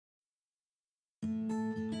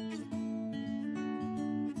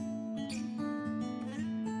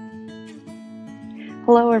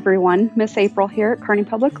Hello everyone, Miss April here at Kearney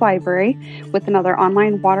Public Library with another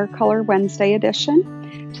online Watercolor Wednesday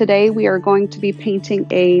edition. Today we are going to be painting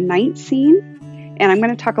a night scene, and I'm going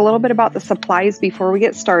to talk a little bit about the supplies before we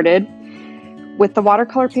get started. With the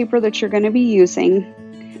watercolor paper that you're going to be using,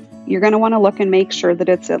 you're going to want to look and make sure that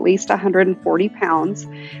it's at least 140 pounds.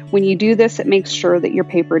 When you do this, it makes sure that your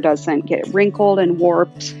paper doesn't get wrinkled and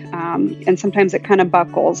warped, and sometimes it kind of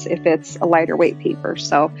buckles if it's a lighter weight paper.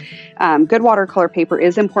 So good watercolor paper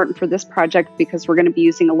is important for this project because we're going to be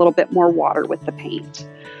using a little bit more water with the paint.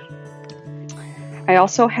 I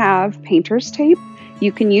also have painter's tape.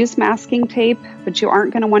 You can use masking tape, but you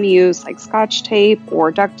aren't going to want to use like Scotch tape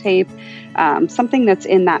or duct tape. Something that's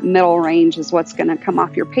in that middle range is what's going to come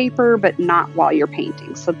off your paper, but not while you're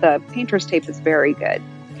painting. So the painter's tape is very good.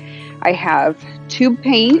 I have tube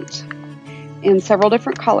paint in several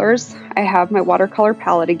different colors. I have my watercolor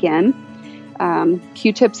palette again.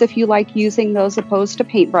 Q-tips if you like using those opposed to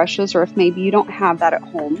paintbrushes, or if maybe you don't have that at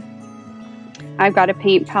home. I've got a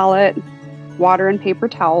paint palette, water and paper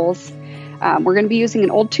towels. We're going to be using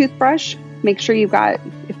an old toothbrush. Make sure if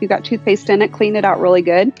you've got toothpaste in it, clean it out really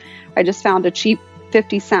good. I just found a cheap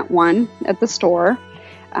 50-cent one at the store.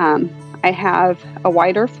 I have a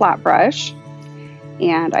wider flat brush,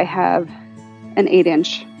 and I have an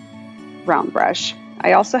 8-inch round brush.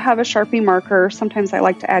 I also have a Sharpie marker. Sometimes I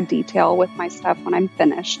like to add detail with my stuff when I'm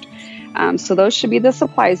finished. So those should be the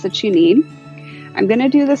supplies that you need. I'm going to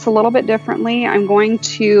do this a little bit differently. I'm going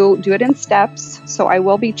to do it in steps, so I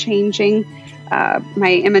will be changing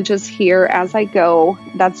my images here as I go.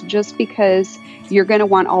 That's just because you're going to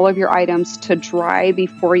want all of your items to dry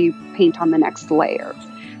before you paint on the next layer.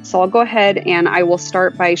 So I'll go ahead and I will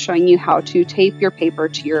start by showing you how to tape your paper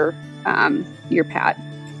to your pad.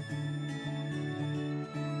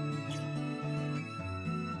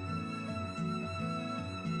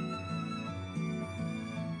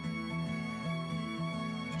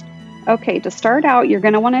 Okay, to start out, you're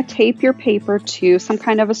going to want to tape your paper to some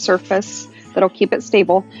kind of a surface that'll keep it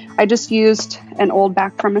stable. I just used an old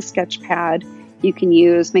back from a sketch pad. You can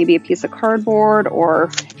use maybe a piece of cardboard, or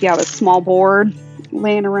if you have a small board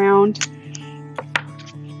laying around.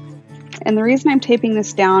 And the reason I'm taping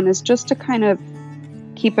this down is just to kind of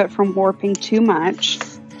keep it from warping too much.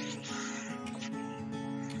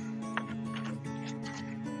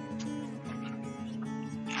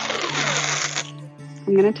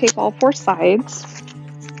 I'm going to tape all 4 sides.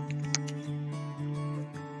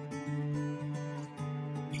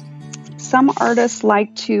 Some artists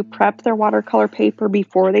like to prep their watercolor paper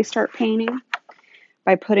before they start painting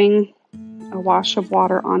by putting a wash of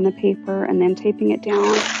water on the paper and then taping it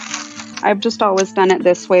down. I've just always done it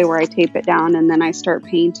this way, where I tape it down and then I start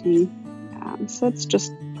painting. So it's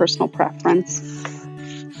just personal preference.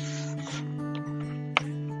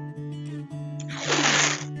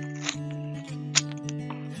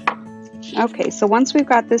 Okay, so once we've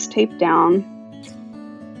got this taped down,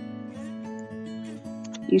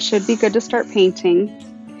 you should be good to start painting.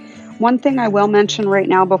 One thing I will mention right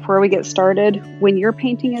now before we get started, when your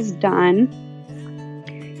painting is done,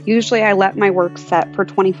 usually I let my work set for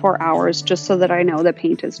 24 hours just so that I know the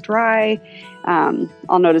paint is dry.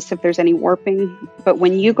 I'll notice if there's any warping. But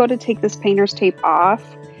when you go to take this painter's tape off,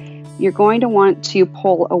 you're going to want to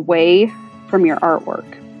pull away from your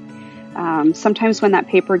artwork. Sometimes when that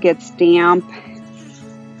paper gets damp,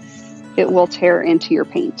 it will tear into your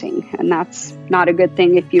painting, and that's not a good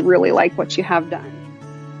thing if you really like what you have done.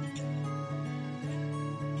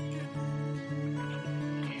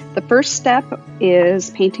 The first step is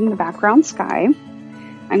painting the background sky.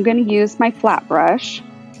 I'm going to use my flat brush,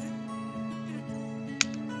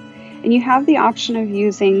 and you have the option of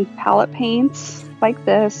using palette paints like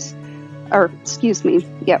this, or excuse me,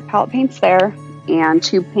 palette paints there, and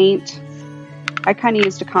tube paint. I kind of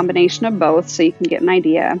used a combination of both so you can get an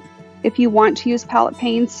idea. If you want to use palette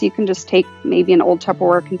paints, you can just take maybe an old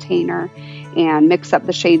Tupperware container and mix up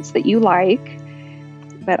the shades that you like.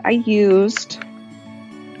 But I used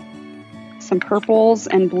some purples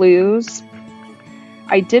and blues.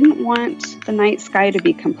 I didn't want the night sky to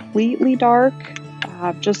be completely dark,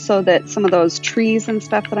 just so that some of those trees and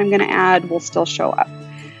stuff that I'm going to add will still show up.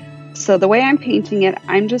 So the way I'm painting it,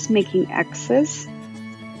 I'm just making X's.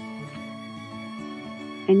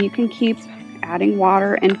 And you can keep adding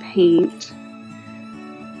water and paint.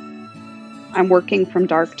 I'm working from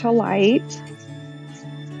dark to light.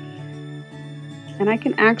 And I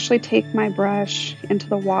can actually take my brush into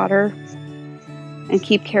the water and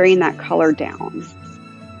keep carrying that color down.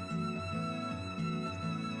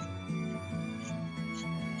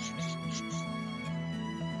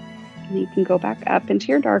 And you can go back up into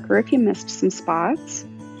your darker if you missed some spots.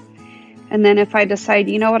 And then if I decide,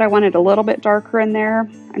 you know what, I want it a little bit darker in there,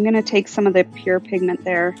 I'm going to take some of the pure pigment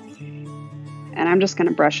there and I'm just going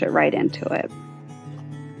to brush it right into it.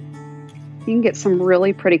 You can get some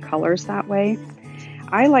really pretty colors that way.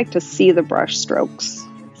 I like to see the brush strokes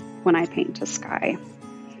when I paint a sky.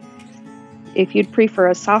 If you'd prefer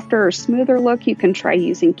a softer or smoother look, you can try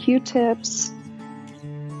using Q-tips.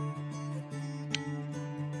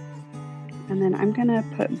 And then I'm going to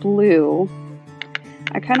put blue.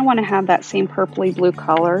 I kind of want to have that same purpley blue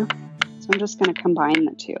color, so I'm just going to combine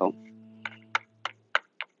the two.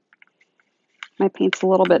 My paint's a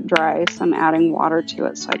little bit dry, so I'm adding water to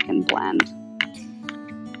it so I can blend.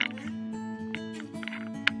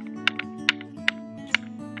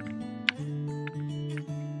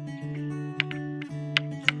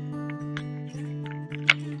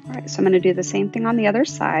 All right, so I'm going to do the same thing on the other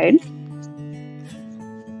side.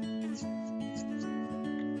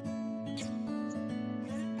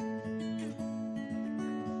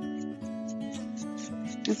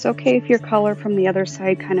 It's okay if your color from the other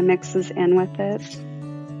side kind of mixes in with it.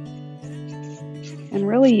 And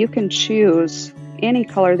really you can choose any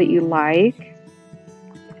color that you like.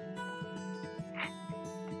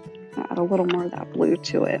 Add a little more of that blue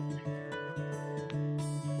to it.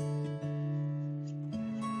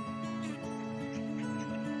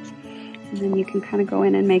 And then you can kind of go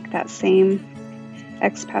in and make that same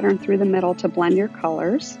X pattern through the middle to blend your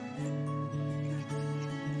colors.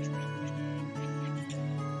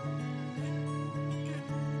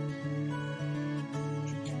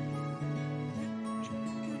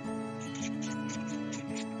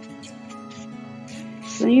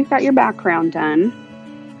 So then you've got your background done.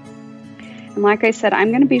 And like I said, I'm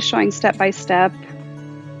going to be showing step by step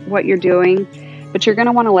what you're doing, but you're going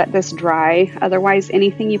to want to let this dry. Otherwise,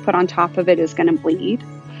 anything you put on top of it is going to bleed.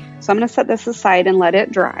 So I'm going to set this aside and let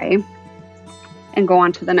it dry and go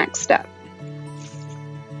on to the next step.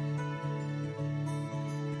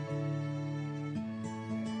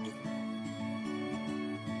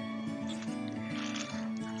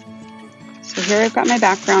 So here I've got my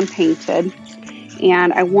background painted.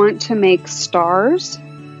 And I want to make stars.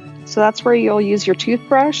 So that's where you'll use your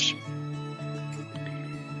toothbrush.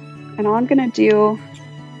 And all I'm going to do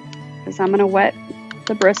is I'm going to wet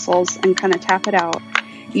the bristles and kind of tap it out.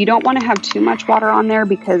 You don't want to have too much water on there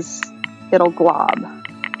because it'll glob.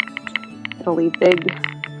 It'll leave big,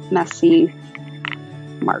 messy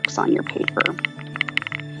marks on your paper.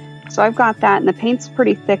 So I've got that, and the paint's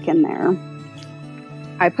pretty thick in there.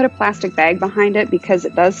 I put a plastic bag behind it because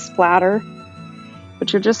it does splatter.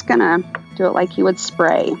 But you're just gonna do it like you would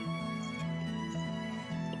spray,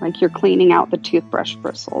 like you're cleaning out the toothbrush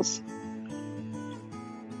bristles.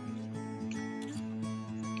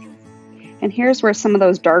 And here's where some of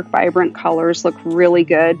those dark, vibrant colors look really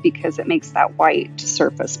good because it makes that white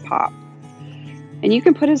surface pop. And you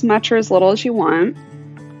can put as much or as little as you want.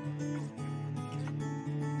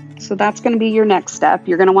 So that's gonna be your next step.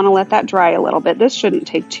 You're gonna wanna let that dry a little bit. This shouldn't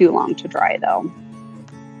take too long to dry though.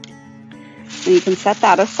 And you can set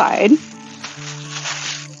that aside.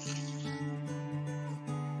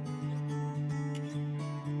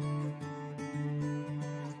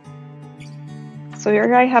 So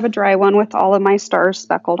here I have a dry one with all of my stars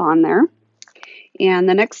speckled on there. And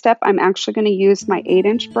the next step, I'm actually going to use my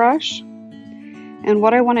 8-inch brush. And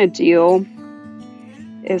what I want to do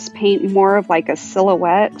is paint more of like a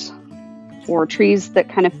silhouette or trees that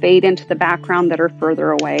kind of fade into the background that are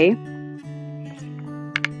further away.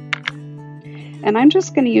 And I'm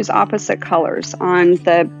just going to use opposite colors. On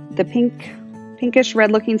the pinkish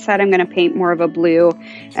red looking side, I'm going to paint more of a blue.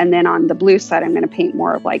 And then on the blue side, I'm going to paint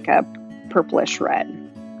more of like a purplish red.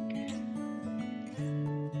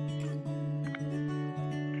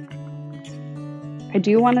 I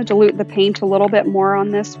do want to dilute the paint a little bit more on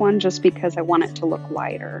this one just because I want it to look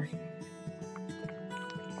lighter.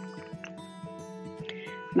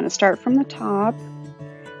 I'm going to start from the top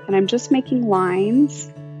and I'm just making lines.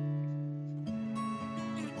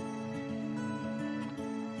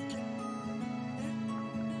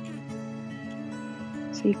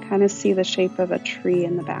 So you kind of see the shape of a tree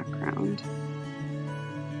in the background.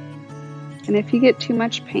 And if you get too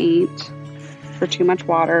much paint or too much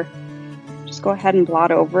water, just go ahead and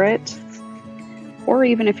blot over it. Or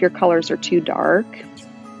even if your colors are too dark,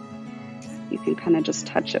 you can kind of just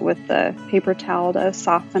touch it with the paper towel to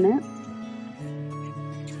soften it.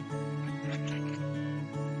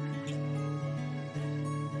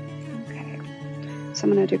 Okay, so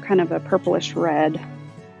I'm going to do kind of a purplish red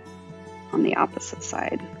on the opposite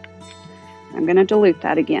side. I'm going to dilute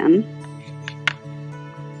that again.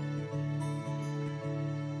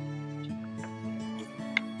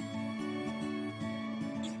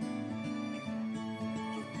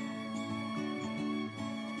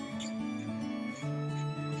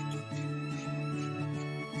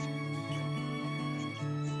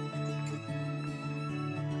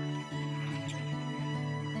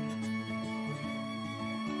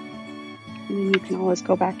 And then you can always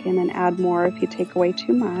go back in and add more if you take away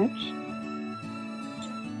too much.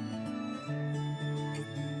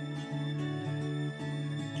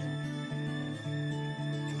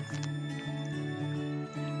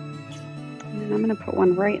 And I'm going to put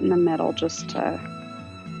one right in the middle just to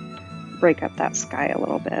break up that sky a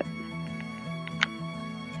little bit.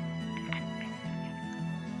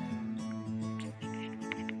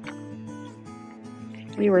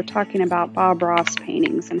 We were talking about Bob Ross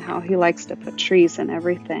paintings and how he likes to put trees and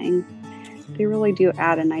everything. They really do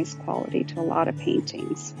add a nice quality to a lot of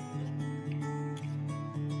paintings.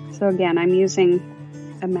 So again, I'm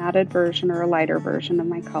using a matted version or a lighter version of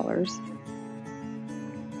my colors.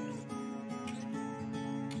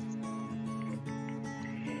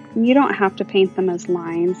 And you don't have to paint them as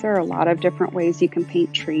lines. There are a lot of different ways you can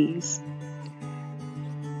paint trees.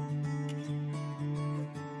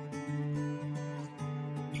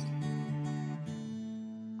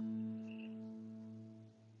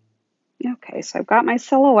 Okay, so I've got my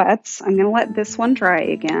silhouettes. I'm going to let this one dry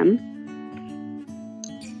again.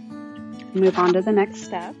 Move on to the next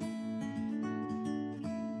step.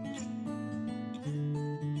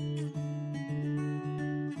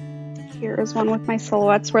 Here is one with my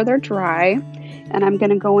silhouettes where they're dry, and I'm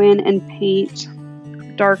going to go in and paint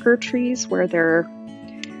darker trees where they're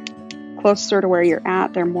closer to where you're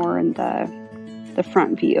at. They're more in the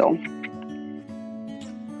front view.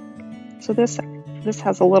 So this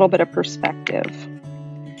has a little bit of perspective.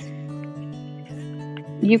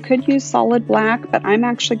 You could use solid black, but I'm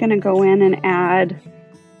actually going to go in and add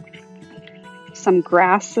some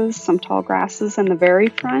grasses, some tall grasses in the very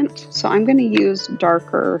front. So I'm going to use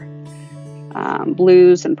darker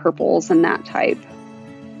blues and purples and that type.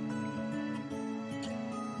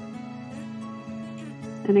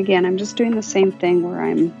 And again, I'm just doing the same thing where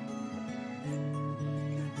I'm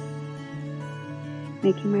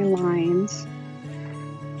making my lines.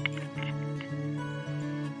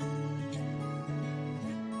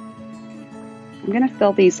 I'm going to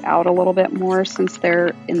fill these out a little bit more since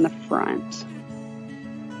they're in the front.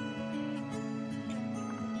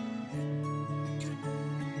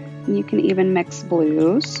 And you can even mix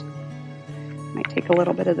blues. Might take a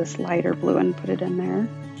little bit of this lighter blue and put it in there.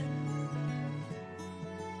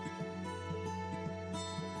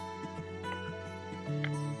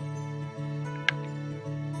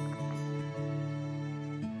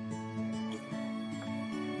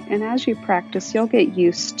 And as you practice, you'll get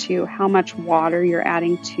used to how much water you're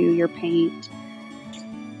adding to your paint.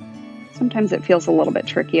 Sometimes it feels a little bit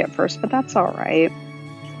tricky at first, but that's all right.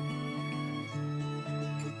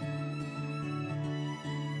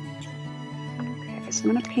 Okay, so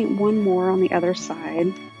I'm going to paint one more on the other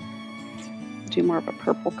side. Do more of a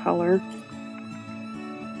purple color.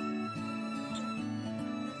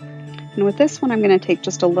 And with this one, I'm going to take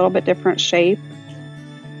just a little bit different shape.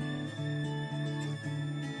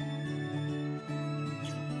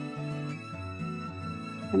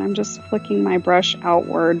 And I'm just flicking my brush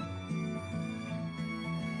outward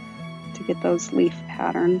to get those leaf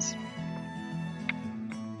patterns.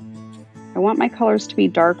 I want my colors to be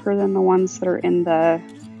darker than the ones that are in the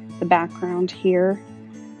background here,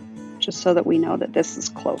 just so that we know that this is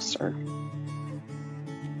closer.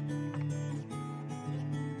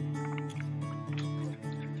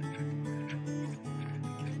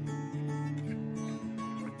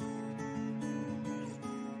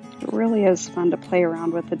 It really is fun to play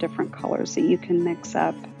around with the different colors that you can mix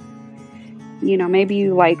up. You know, maybe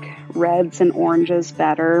you like reds and oranges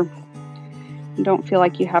better. You don't feel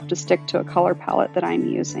like you have to stick to a color palette that I'm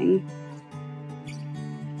using.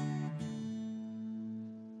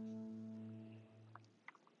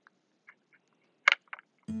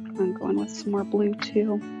 I'm going with some more blue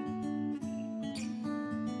too.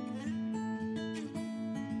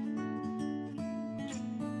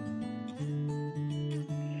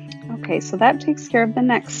 Okay, so that takes care of the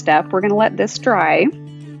next step. We're going to let this dry.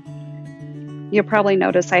 You'll probably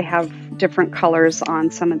notice I have different colors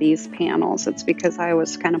on some of these panels. It's because I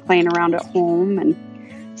was kind of playing around at home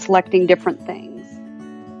and selecting different things.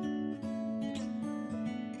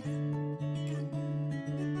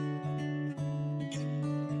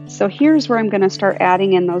 So here's where I'm going to start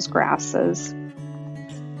adding in those grasses.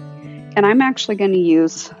 And I'm actually going to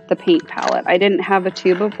use the paint palette. I didn't have a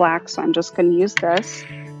tube of black, so I'm just going to use this.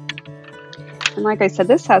 And like I said,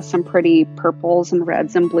 this has some pretty purples and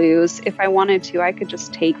reds and blues. If I wanted to, I could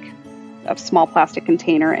just take a small plastic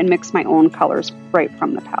container and mix my own colors right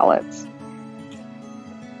from the palettes.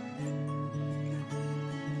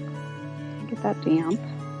 Get that damp.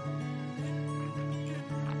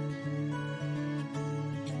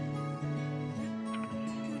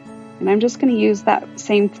 And I'm just going to use that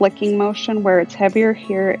same flicking motion where it's heavier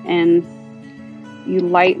here and you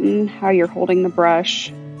lighten how you're holding the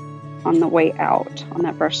brush on the way out, on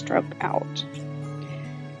that brush stroke out.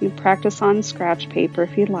 You can practice on scratch paper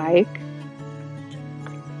if you like.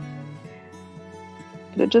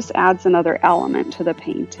 But it just adds another element to the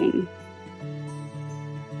painting.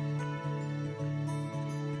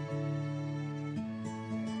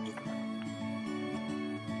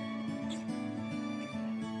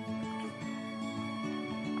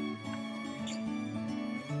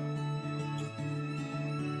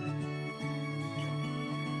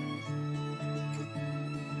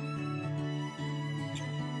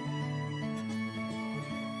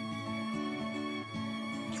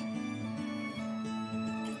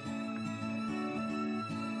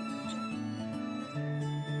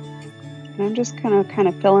 And I'm just gonna kind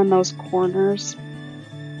of fill in those corners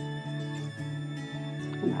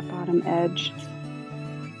on that bottom edge.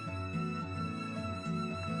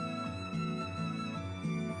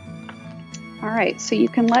 All right, so you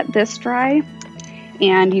can let this dry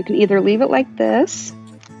and you can either leave it like this,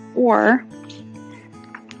 or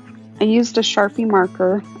I used a Sharpie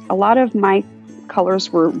marker. A lot of my colors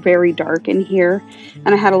were very dark in here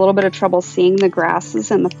and I had a little bit of trouble seeing the grasses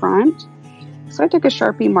in the front. So I took a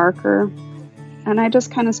Sharpie marker and I just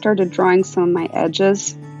kind of started drawing some of my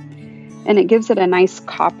edges, and it gives it a nice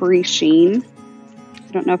coppery sheen.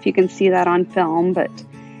 I don't know if you can see that on film, but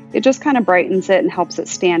it just kind of brightens it and helps it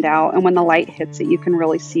stand out. And when the light hits it, you can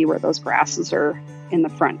really see where those grasses are in the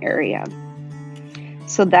front area.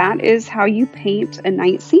 So that is how you paint a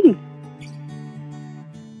night scene.